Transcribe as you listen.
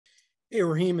Hey,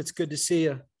 Raheem, it's good to see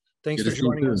you. Thanks Good for to see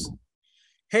you joining us. too.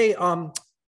 Hey,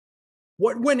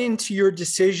 what went into your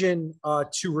decision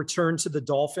to return to the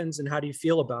Dolphins, and how do you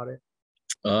feel about it?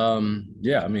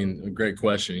 Yeah, I mean, a great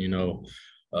question.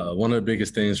 One of the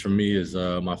biggest things for me is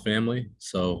my family.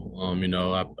 So,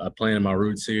 I planted my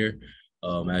roots here,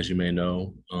 as you may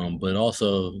know. But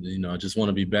also, I just want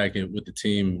to be back with the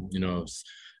team.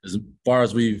 As far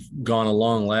as we've gone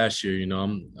along last year,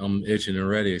 I'm itching and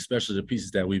ready, especially the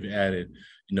pieces that we've added,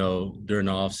 during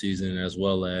the offseason as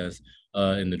well as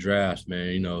in the draft,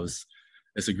 man.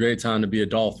 It's a great time to be a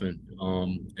Dolphin.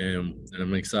 And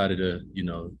I'm excited to,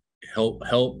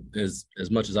 help as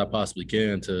much as I possibly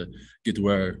can to get to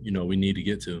where we need to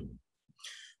get to.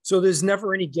 So there's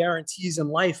never any guarantees in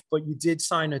life, but you did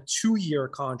sign a 2-year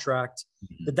contract.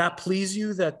 Did that please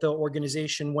you that the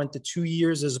organization went to 2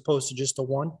 years as opposed to just a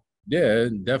one? Yeah,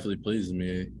 it definitely pleases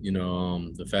me.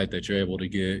 The fact that you're able to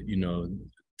get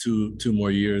two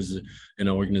more years in an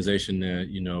organization that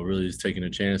really is taking a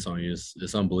chance on you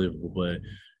is unbelievable. But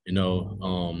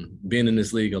being in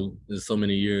this league so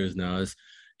many years now,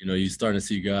 you're starting to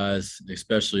see guys,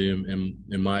 especially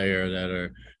in my era, that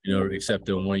are,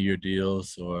 accepting 1-year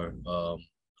deals or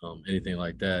anything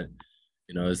like that.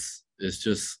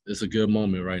 It's a good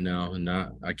moment right now, and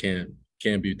I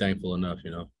can't be thankful enough.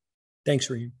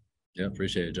 Thanks, Raheem. Yeah,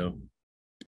 appreciate it, Joe.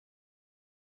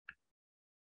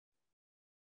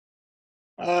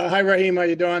 Hi, Raheem. How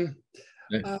you doing?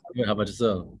 Hey, good. How about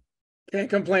yourself? Can't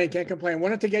complain. Can't complain.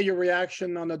 Wanted to get your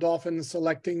reaction on the Dolphins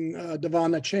selecting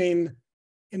Devon Chain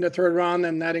in the third round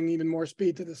and adding even more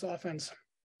speed to this offense.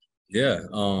 Yeah,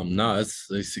 no,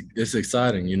 it's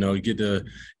exciting. You get to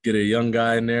get a young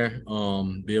guy in there,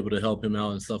 be able to help him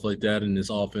out and stuff like that in this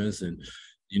offense, and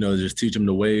just teach him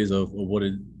the ways of what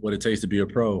it takes to be a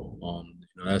pro.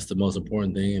 That's the most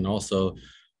important thing, and also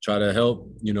try to help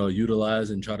utilize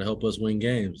and try to help us win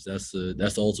games. That's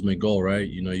the ultimate goal, right?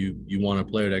 You want a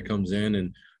player that comes in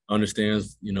and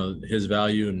understands his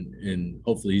value, and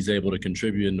hopefully he's able to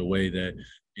contribute in the way that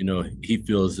he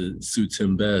feels it suits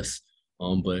him best.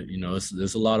 But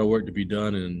there's a lot of work to be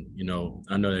done, and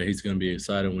I know that he's going to be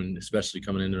excited especially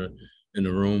coming in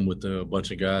the room with a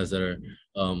bunch of guys that are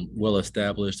well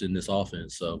established in this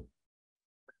offense. So,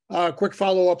 quick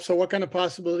follow up. So, what kind of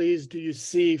possibilities do you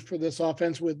see for this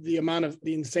offense with the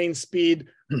insane speed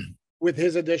with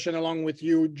his addition, along with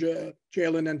you,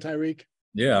 Jalen and Tyreek?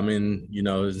 Yeah, I mean,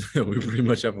 we pretty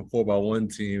much have a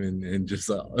 4x1 team and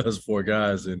just us four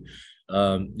guys, and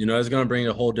it's going to bring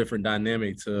a whole different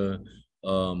dynamic to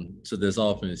this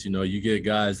offense. You get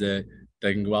guys that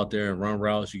can go out there and run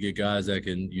routes. You get guys that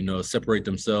can separate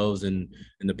themselves in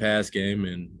the pass game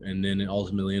and then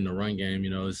ultimately in the run game.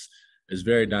 It's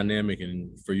very dynamic,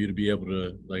 and for you to be able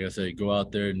to, like I said, go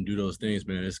out there and do those things,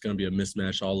 man, it's going to be a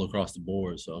mismatch all across the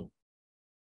board. So,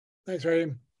 thanks,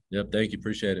 Raheem. Yep, thank you,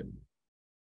 appreciate it.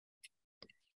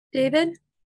 David?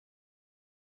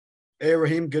 Hey,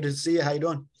 Raheem, good to see you. How you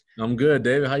doing? I'm good,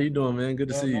 David. How you doing, man? Good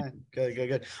to see you.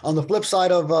 Good. On the flip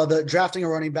side of the drafting a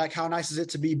running back, how nice is it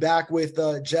to be back with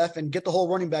Jeff and get the whole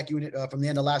running back unit from the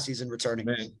end of last season returning?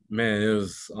 Man, it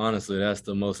was honestly, that's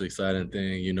the most exciting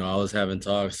thing. I was having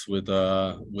talks with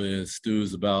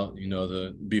Stews about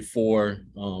the before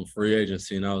free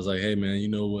agency, and I was like, hey man,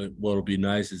 what'll be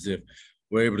nice is if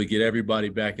we're able to get everybody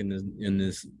back in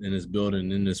this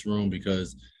building, in this room,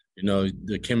 because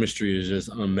the chemistry is just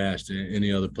unmatched in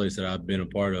any other place that I've been a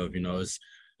part of.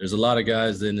 There's a lot of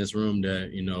guys in this room that,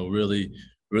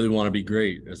 really want to be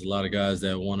great. There's a lot of guys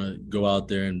that want to go out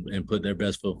there and put their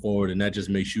best foot forward. And that just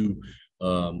makes you,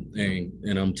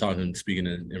 and I'm speaking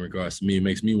in regards to me, it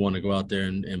makes me want to go out there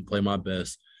and play my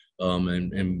best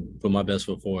and put my best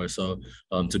foot forward. So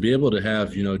to be able to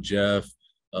have, Jeff,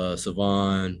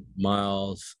 Savon,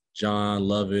 Miles, John,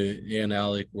 Lovett, and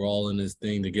Alec, we're all in this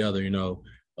thing together,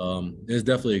 it's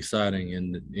definitely exciting,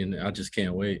 and I just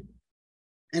can't wait.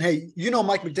 And hey,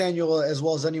 Mike McDaniel as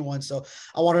well as anyone. So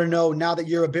I want to know, now that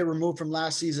you're a bit removed from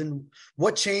last season,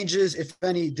 what changes, if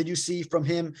any, did you see from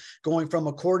him going from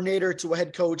a coordinator to a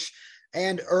head coach?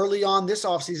 And early on this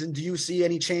offseason, do you see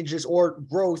any changes or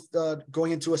growth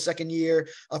going into a second year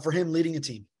for him leading a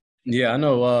team? Yeah, I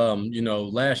know,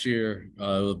 last year,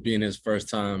 being his first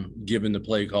time giving the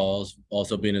play calls,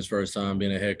 also being his first time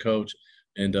being a head coach.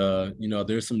 And,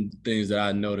 there's some things that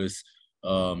I noticed,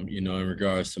 in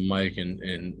regards to Mike and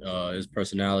his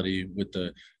personality with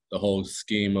the whole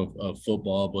scheme of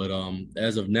football. But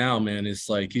as of now, man, it's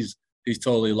like he's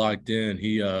totally locked in.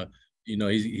 He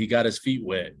got his feet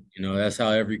wet. That's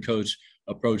how every coach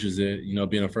approaches it.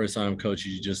 Being a first-time coach,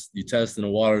 you test in the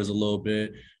waters a little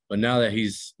bit. But now that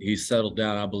he's settled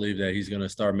down, I believe that he's going to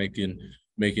start making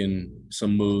making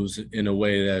some moves in a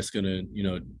way that's gonna, you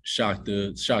know, shock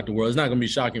the world. It's not gonna be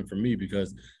shocking for me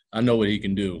because I know what he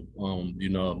can do. You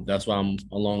know, that's why I'm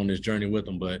along this journey with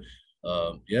him. But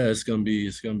yeah, it's gonna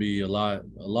be a lot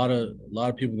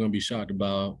of people gonna be shocked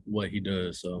about what he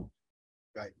does. So,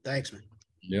 Right. Thanks, man.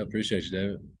 yeah, appreciate you,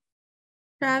 David.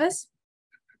 Travis?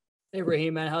 Hey,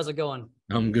 Raheem, man, how's it going?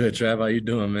 I'm good, Trav. How you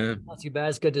doing, man? Not too bad.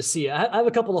 It's good to see you. I have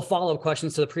a couple of follow-up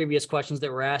questions to the previous questions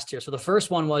that were asked here. So the first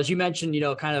one was, you mentioned, you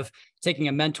know, kind of taking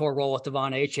a mentor role with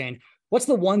Devon Achane. What's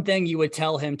the one thing you would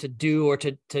tell him to do, or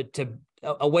to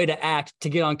a way to act to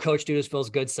get on Coach Studesville's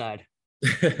good side?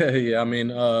 Yeah, I mean,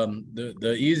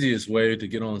 the easiest way to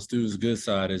get on Stu's good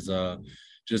side is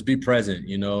just be present.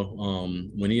 You know,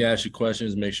 when he asks you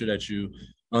questions, make sure that you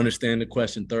understand the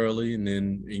question thoroughly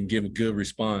and give a good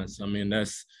response. I mean,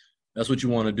 that's what you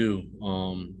want to do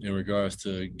in regards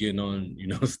to getting on, you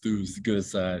know, Stu's good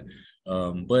side.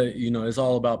 But, you know, it's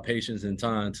all about patience and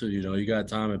time too. You know, you got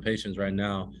time and patience right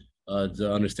now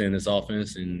to understand this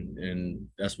offense, and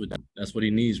that's what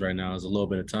he needs right now is a little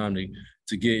bit of time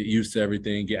to get used to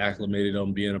everything, get acclimated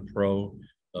on being a pro,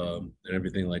 and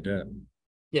everything like that.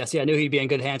 Yes, yeah, I knew he'd be in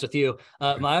good hands with you.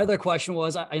 My other question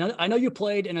was, I know you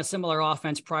played in a similar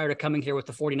offense prior to coming here with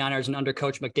the 49ers and under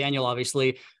Coach McDaniel,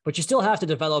 obviously, but you still have to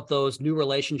develop those new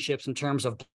relationships in terms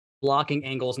of blocking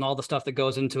angles and all the stuff that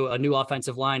goes into a new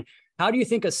offensive line. How do you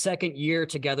think a second year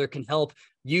together can help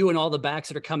you and all the backs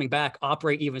that are coming back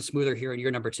operate even smoother here in year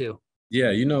number 2?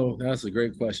 Yeah, you know, that's a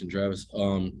great question, Travis.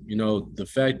 You know, the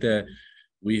fact that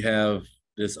we have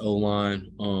this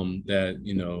O-line that,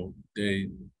 you know,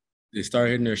 they start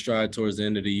hitting their stride towards the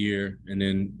end of the year, and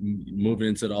then moving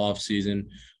into the offseason,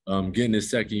 getting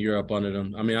his second year up under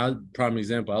them. I mean, prime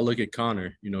example, I look at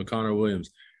Connor, you know, Connor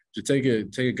Williams. To take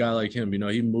a guy like him, you know,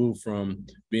 he moved from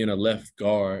being a left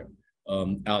guard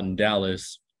out in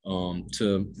Dallas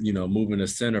to, you know, moving to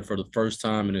center for the first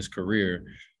time in his career.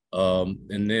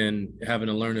 And then having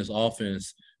to learn his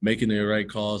offense, making the right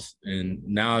calls. And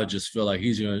now I just feel like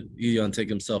he's gonna take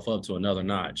himself up to another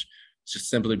notch, just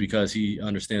simply because he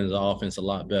understands the offense a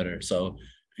lot better. So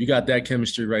if you got that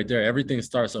chemistry right there, everything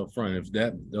starts up front. If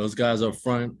those guys up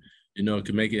front, you know,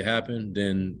 can make it happen,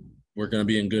 then we're going to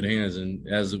be in good hands. And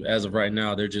as of right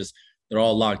now, they're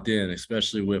all locked in,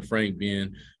 especially with Frank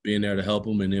being there to help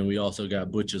them. And then we also got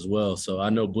Butch as well. So I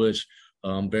know Butch.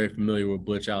 I'm very familiar with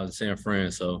Butch out in San Fran.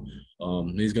 So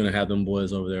he's going to have them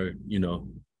boys over there. You know,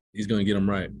 he's going to get them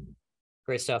right.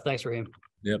 Great stuff. Thanks, Raheem.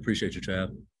 Yeah, appreciate you,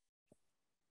 Trav.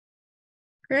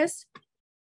 Chris?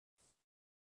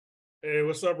 Hey,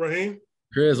 what's up, Raheem?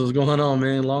 Chris, what's going on,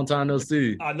 man? Long time no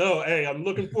see. I know. Hey, I'm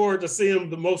looking forward to seeing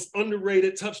the most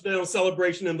underrated touchdown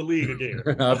celebration in the league again.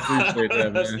 I appreciate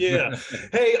that, man. Yeah.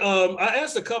 Hey, I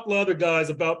asked a couple of other guys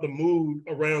about the mood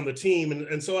around the team,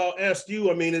 and so I'll ask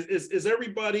you. I mean, is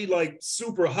everybody like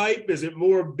super hype? Is it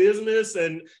more business,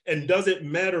 and does it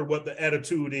matter what the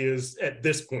attitude is at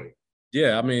this point?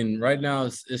 Yeah, I mean, right now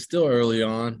it's still early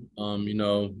on, you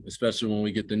know, especially when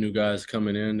we get the new guys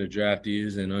coming in, the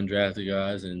draftees and undrafted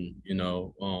guys, and, you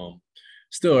know,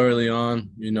 still early on,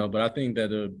 you know, but I think that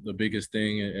the biggest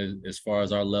thing is, as far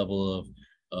as our level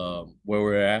of where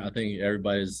we're at, I think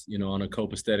everybody's, you know, on a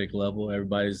copacetic level,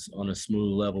 everybody's on a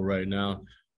smooth level right now,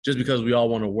 just because we all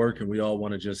want to work and we all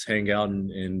want to just hang out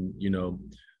and you know,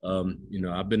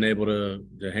 I've been able to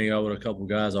hang out with a couple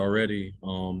guys already.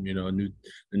 You know,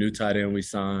 the new tight end we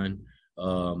signed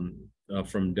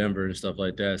from Denver and stuff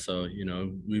like that. So, you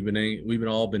know, we've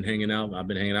all been hanging out. I've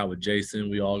been hanging out with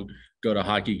Jason. We all go to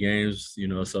hockey games, you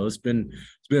know, so it's been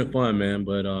fun, man.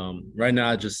 But right now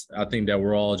I think that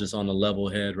we're all just on the level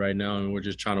head right now, and we're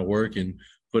just trying to work and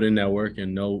put in that work,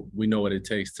 and we know what it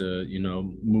takes to, you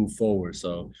know, move forward.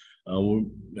 So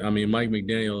I mean, Mike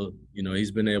McDaniel, you know,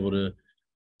 he's been able to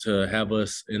have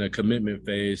us in a commitment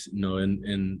phase, you know,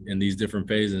 in these different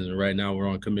phases. And right now we're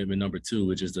on commitment number 2,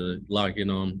 which is to lock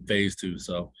in on phase 2.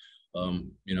 So,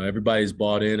 you know, everybody's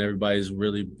bought in, everybody's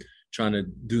really trying to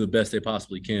do the best they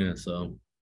possibly can. So.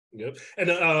 Yep.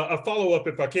 And a follow-up,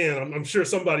 if I can. I'm sure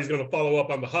somebody's going to follow up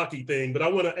on the hockey thing, but I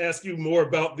want to ask you more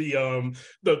about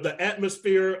the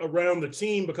atmosphere around the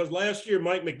team, because last year,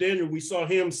 Mike McDaniel, we saw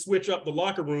him switch up the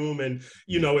locker room, and,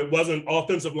 you know, it wasn't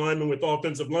offensive lineman with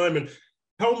offensive lineman.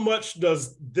 How much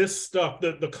does this stuff,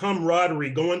 the camaraderie,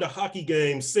 going to hockey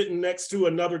games, sitting next to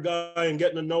another guy and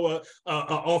getting to know a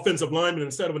offensive lineman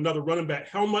instead of another running back,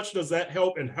 how much does that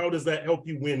help, and how does that help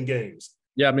you win games?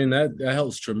 Yeah, I mean, that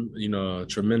helps, you know, a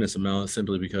tremendous amount,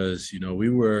 simply because, you know,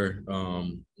 we were,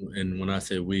 and when I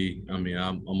say we, I mean,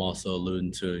 I'm also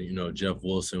alluding to, you know, Jeff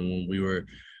Wilson, when we were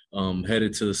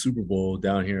headed to the Super Bowl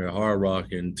down here at Hard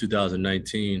Rock in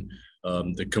 2019.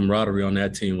 the camaraderie on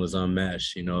that team was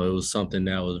unmatched. You know, it was something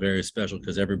that was very special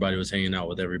because everybody was hanging out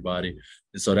with everybody.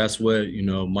 And so that's what, you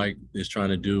know, Mike is trying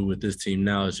to do with this team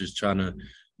now, is just trying to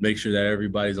make sure that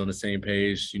everybody's on the same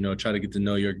page, you know, try to get to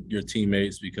know your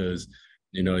teammates, because,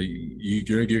 you know,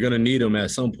 you're going to need them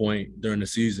at some point during the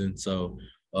season. So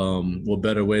what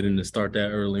better way than to start that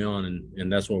early on?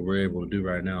 And that's what we're able to do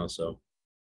right now. So.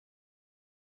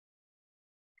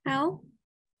 Al?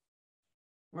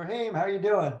 Raheem, how you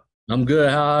doing? I'm good.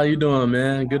 How are you doing,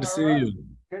 man? Good to see you.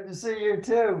 Good to see you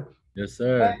too. Yes,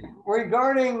 sir. Hey,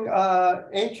 regarding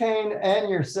A-Chain and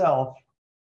yourself,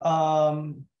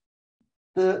 the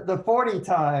 40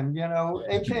 time, you know,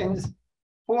 A-Chain's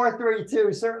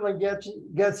 4.32 certainly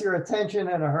gets your attention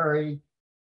in a hurry.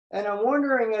 And I'm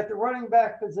wondering, at the running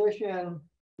back position,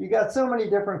 you got so many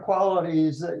different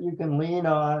qualities that you can lean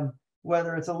on,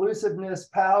 whether it's elusiveness,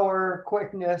 power,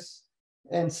 quickness,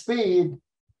 and speed.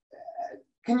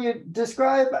 Can you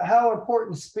describe how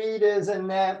important speed is in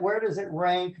that? Where does it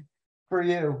rank for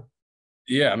you?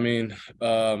 Yeah, I mean,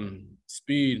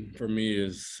 speed for me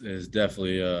is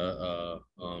definitely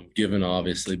given,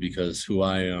 obviously, because who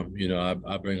I am. You know,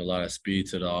 I bring a lot of speed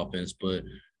to the offense, but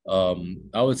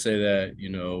I would say that, you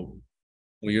know,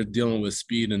 when you're dealing with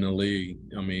speed in the league,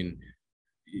 I mean,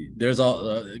 there's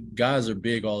all guys are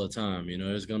big all the time. You know,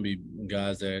 there's gonna be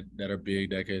guys that are big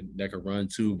that could run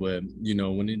too. But you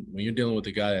know, when you're dealing with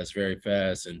a guy that's very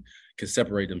fast and can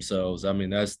separate themselves, I mean,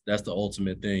 that's the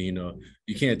ultimate thing. You know,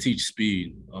 you can't teach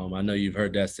speed. I know you've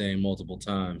heard that saying multiple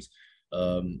times,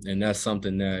 and that's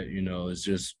something that, you know, is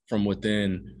just from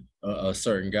within a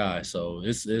certain guy. So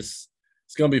it's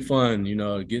gonna be fun, you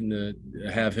know, getting to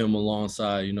have him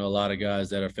alongside, you know, a lot of guys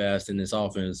that are fast in this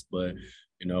offense, but.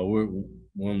 You know,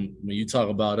 when you talk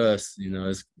about us, you know,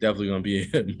 it's definitely going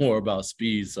to be more about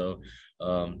speed. So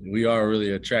we are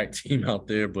really a track team out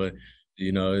there, but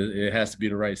you know, it has to be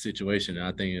the right situation. And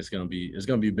I think it's going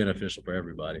to be beneficial for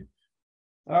everybody.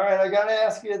 All right, I got to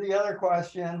ask you the other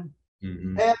question.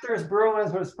 Mm-hmm. Panthers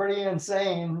Bruins was pretty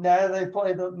insane. Now they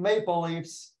play the Maple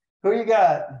Leafs. Who you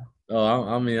got? Oh,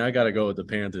 I mean, I got to go with the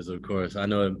Panthers, of course. I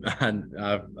know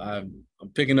I'm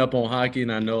picking up on hockey,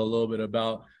 and I know a little bit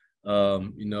about.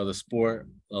 You know, the sport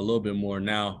a little bit more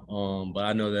now. But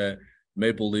I know that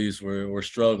Maple Leafs were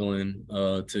struggling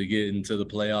to get into the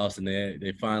playoffs, and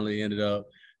they finally ended up,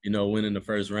 you know, winning the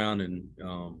first round. And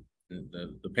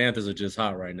the Panthers are just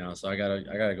hot right now, so I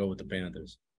gotta go with the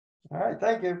Panthers. All right,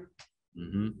 thank you.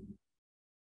 Mm-hmm.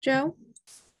 Joe?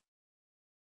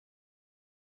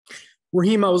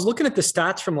 Raheem, I was looking at the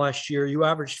stats from last year. You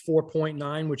averaged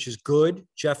 4.9, which is good.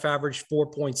 Jeff averaged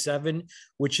 4.7,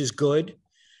 which is good.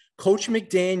 Coach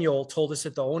McDaniel told us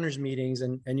at the owners' meetings,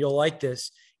 and you'll like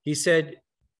this. He said,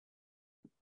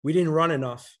 we didn't run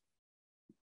enough.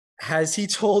 Has he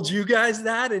told you guys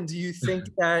that? And do you think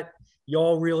that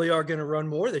y'all really are going to run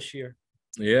more this year?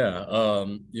 Yeah.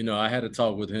 You know, I had a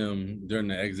talk with him during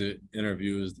the exit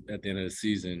interviews at the end of the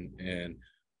season. And,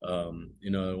 you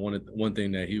know, one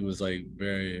thing that he was like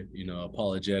very, you know,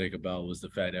 apologetic about was the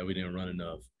fact that we didn't run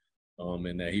enough.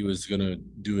 And that he was going to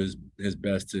do his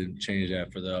best to change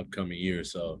that for the upcoming year.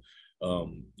 So,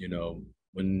 you know,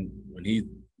 when he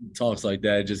talks like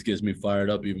that, it just gets me fired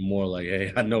up even more. Like,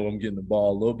 hey, I know I'm getting the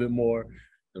ball a little bit more.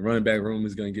 The running back room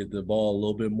is going to get the ball a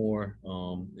little bit more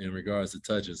in regards to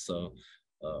touches. So,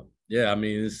 yeah, I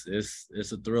mean,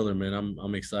 it's a thriller, man.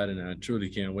 I'm excited, and I truly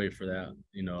can't wait for that,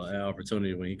 you know, that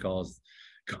opportunity when he calls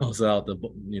out the,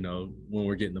 you know, when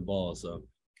we're getting the ball. So.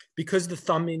 Because the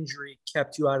thumb injury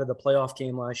kept you out of the playoff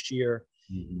game last year,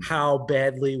 how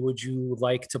badly would you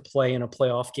like to play in a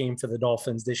playoff game for the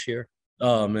Dolphins this year?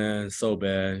 Oh man, so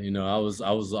bad. You know, I was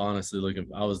honestly looking.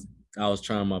 I was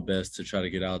trying my best to try to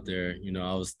get out there. You know,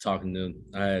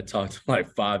 I had talked to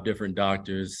like 5 different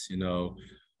doctors. You know,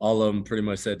 all of them pretty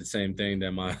much said the same thing,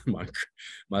 that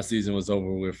my season was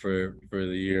over with for the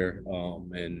year.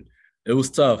 And it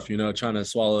was tough, you know, trying to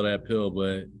swallow that pill.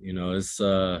 But you know, it's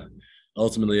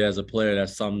ultimately, as a player,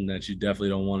 that's something that you definitely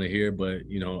don't want to hear. But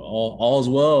you know, all's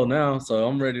well now, so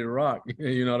I'm ready to rock.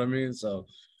 You know what I mean? So,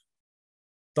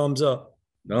 thumbs up.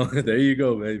 No, there you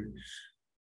go, baby.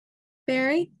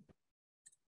 Barry?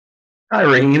 Hi,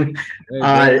 Raheem. Hey,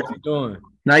 how you doing?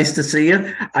 Nice to see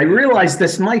you. I realize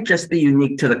this might just be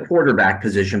unique to the quarterback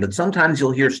position, but sometimes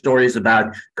you'll hear stories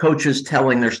about coaches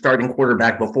telling their starting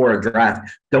quarterback before a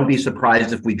draft, don't be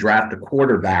surprised if we draft a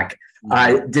quarterback.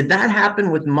 Did that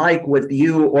happen with Mike, with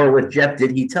you, or with Jeff?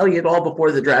 Did he tell you at all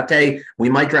before the draft, hey, we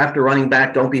might draft a running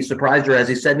back, don't be surprised? Or has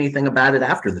he said anything about it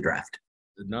after the draft?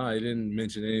 No, he didn't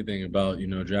mention anything about, you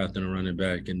know, drafting a running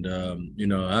back. And, you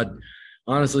know,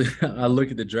 Honestly, I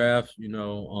look at the draft,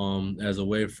 as a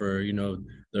way for,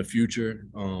 the future,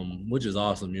 which is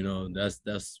awesome.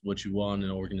 That's what you want in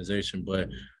an organization. But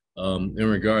in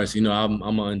regards, I'm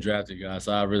an undrafted guy,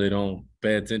 so I really don't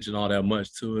pay attention all that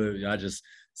much to it. I just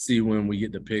see when we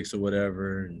get the picks or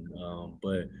whatever. And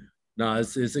but no,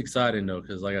 it's exciting though,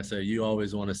 because like I said, you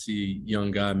always want to see young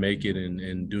guy make it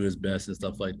and do his best and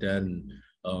stuff like that. And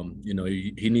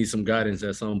he needs some guidance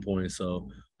at some point. So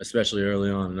especially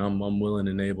early on, and I'm willing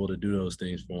and able to do those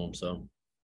things for him. So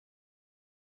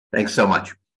Thanks so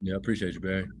much. yeah, I appreciate you,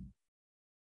 Barry.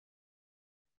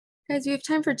 Guys, we have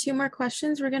time for 2 more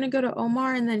questions. We're going to go to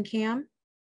Omar and then Cam.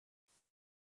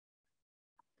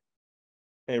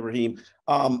 Hey, Raheem.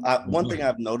 One thing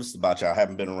I've noticed about you, I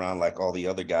haven't been around like all the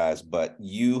other guys, but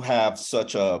you have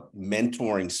such a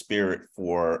mentoring spirit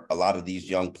for a lot of these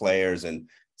young players, and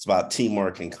it's about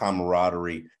teamwork and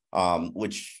camaraderie,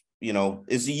 which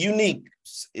is a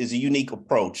unique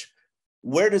approach.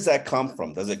 Where does that come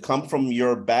from? Does it come from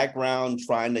your background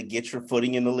trying to get your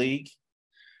footing in the league?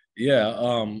 Yeah,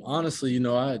 honestly,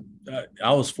 I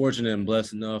was fortunate and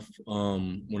blessed enough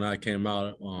when I came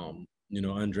out,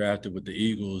 undrafted with the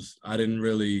Eagles. I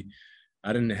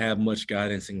didn't have much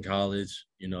guidance in college.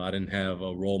 I didn't have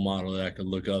a role model that I could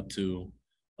look up to.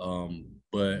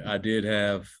 But I did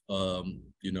have,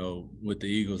 with the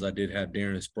Eagles, I did have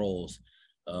Darren Sproles.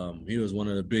 He was one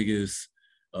of the biggest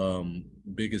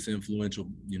influential,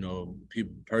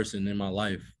 person in my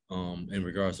life in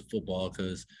regards to football,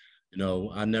 because,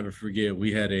 I never forget,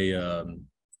 we had a,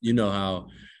 how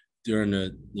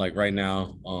during right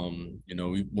now,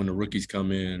 when the rookies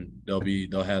come in,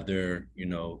 they'll have their,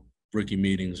 rookie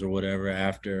meetings or whatever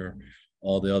after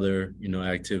all the other,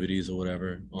 activities or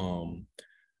whatever.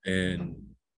 And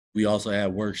we also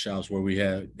had workshops where we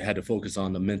had to focus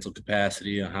on the mental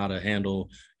capacity and how to handle,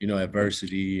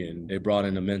 adversity. And they brought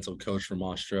in a mental coach from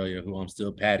Australia,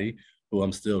 Patty, who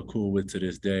I'm still cool with to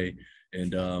this day.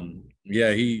 And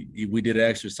we did an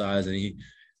exercise, and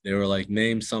they were like,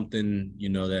 name something,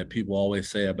 that people always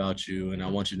say about you. And I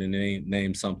want you to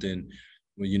name something,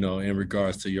 in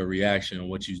regards to your reaction,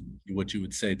 what you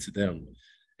would say to them.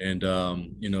 And,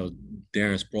 Darren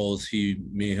Sproles,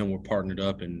 me and him were partnered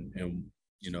up, and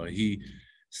he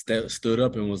stood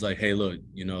up and was like, hey, look,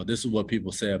 this is what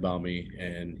people say about me.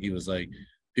 And he was like,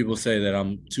 people say that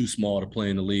I'm too small to play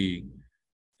in the league.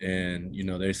 And,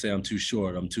 they say I'm too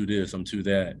short, I'm too this, I'm too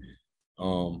that.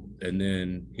 And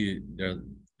then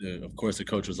of course, the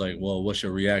coach was like, well, what's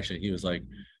your reaction? He was like,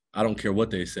 I don't care what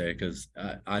they say, because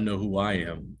I know who I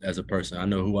am as a person. I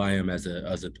know who I am as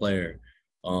a player.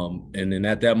 And then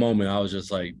at that moment, I was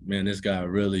just like, man, this guy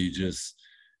really just,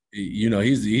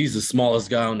 he's the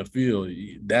smallest guy on the field.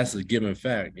 That's a given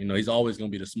fact. He's always going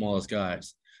to be the smallest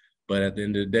guys. But at the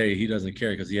end of the day, he doesn't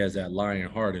care, because he has that lion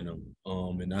heart in him.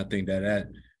 And I think that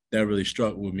really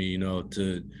struck with me,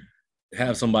 to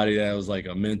have somebody that was like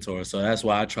a mentor. So that's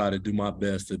why I try to do my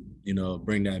best to,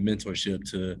 bring that mentorship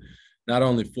to not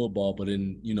only football, but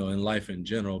in life in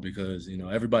general, because,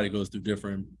 everybody goes through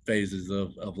different phases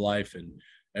of life, and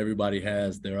everybody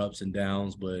has their ups and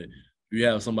downs. But if you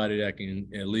have somebody that can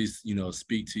at least,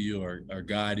 speak to you or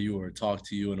guide you or talk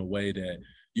to you in a way that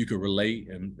you could relate,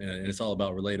 and it's all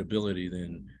about relatability,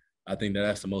 then I think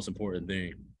that's the most important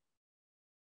thing.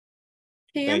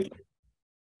 Cam?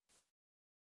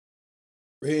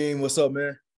 Raheem, what's up,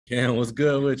 man? Cam, what's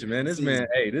good with you, man? This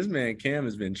man Cam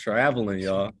has been traveling,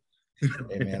 y'all.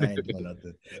 Hey, man, I ain't doing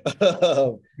nothing.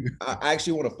 I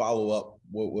actually want to follow up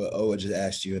what Owen just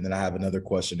asked you, and then I have another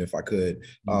question if I could.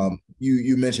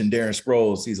 You mentioned Darren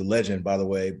Sproles. He's a legend, by the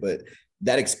way, but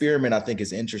that experiment I think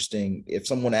is interesting. If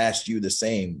someone asked you the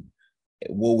same,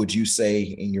 what would you say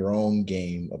in your own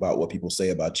game about what people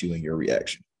say about you and your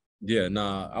reaction? Yeah,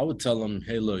 I would tell them,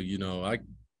 hey, look,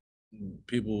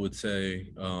 people would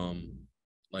say,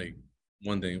 like,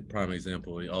 one thing, prime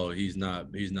example, oh, he's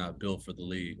not built for the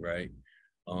league, right?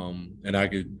 And I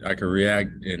could react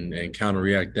and counter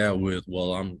react that with,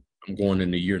 well, I'm going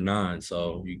into year 9.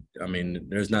 So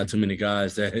there's not too many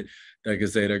guys that can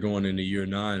say they're going into year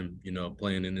 9,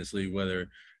 playing in this league, whether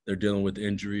they're dealing with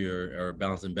injury or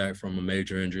bouncing back from a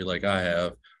major injury like I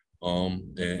have,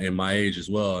 and my age as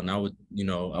well. And I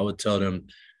would tell them,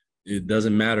 it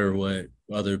doesn't matter what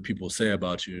other people say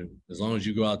about you. As long as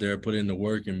you go out there, put in the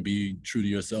work, and be true to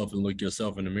yourself and look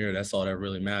yourself in the mirror, that's all that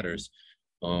really matters.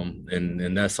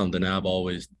 And that's something I've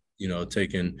always,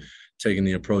 taken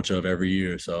the approach of every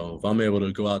year. So if I'm able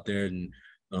to go out there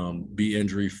and be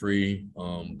injury free,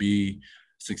 be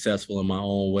successful in my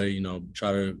own way,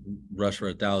 try to rush for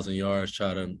 1,000 yards,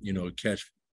 try to,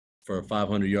 catch for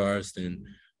 500 yards, then,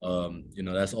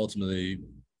 that's ultimately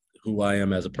who I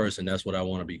am as a person. That's what I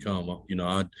want to become. You know,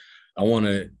 I want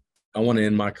to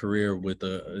end my career with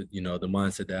the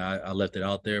mindset that I left it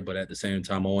out there, but at the same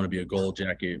time, I want to be a gold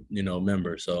jacket,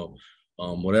 member. So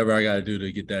whatever I got to do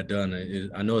to get that done,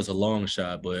 I know it's a long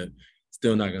shot, but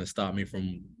still not going to stop me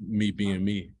from me being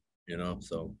me,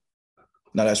 so.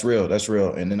 No, that's real. That's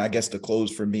real. And then I guess to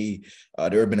close for me,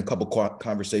 there have been a couple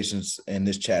conversations in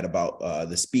this chat about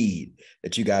the speed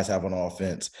that you guys have on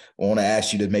offense. I want to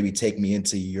ask you to maybe take me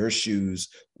into your shoes.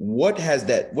 What does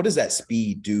that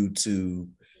speed do to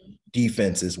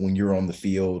defenses when you're on the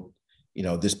field,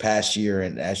 this past year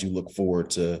and as you look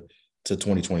forward to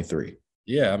 2023?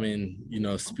 Yeah, I mean,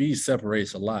 speed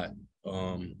separates a lot.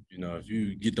 If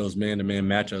you get those man-to-man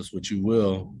matchups, which you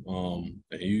will, and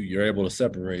you're able to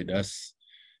separate,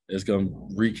 it's going to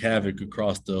wreak havoc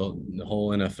across the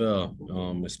whole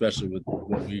NFL, especially with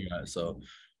what we got. So,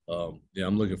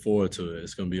 I'm looking forward to it.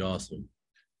 It's going to be awesome.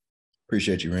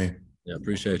 Appreciate you, Raheem. Yeah,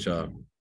 appreciate y'all.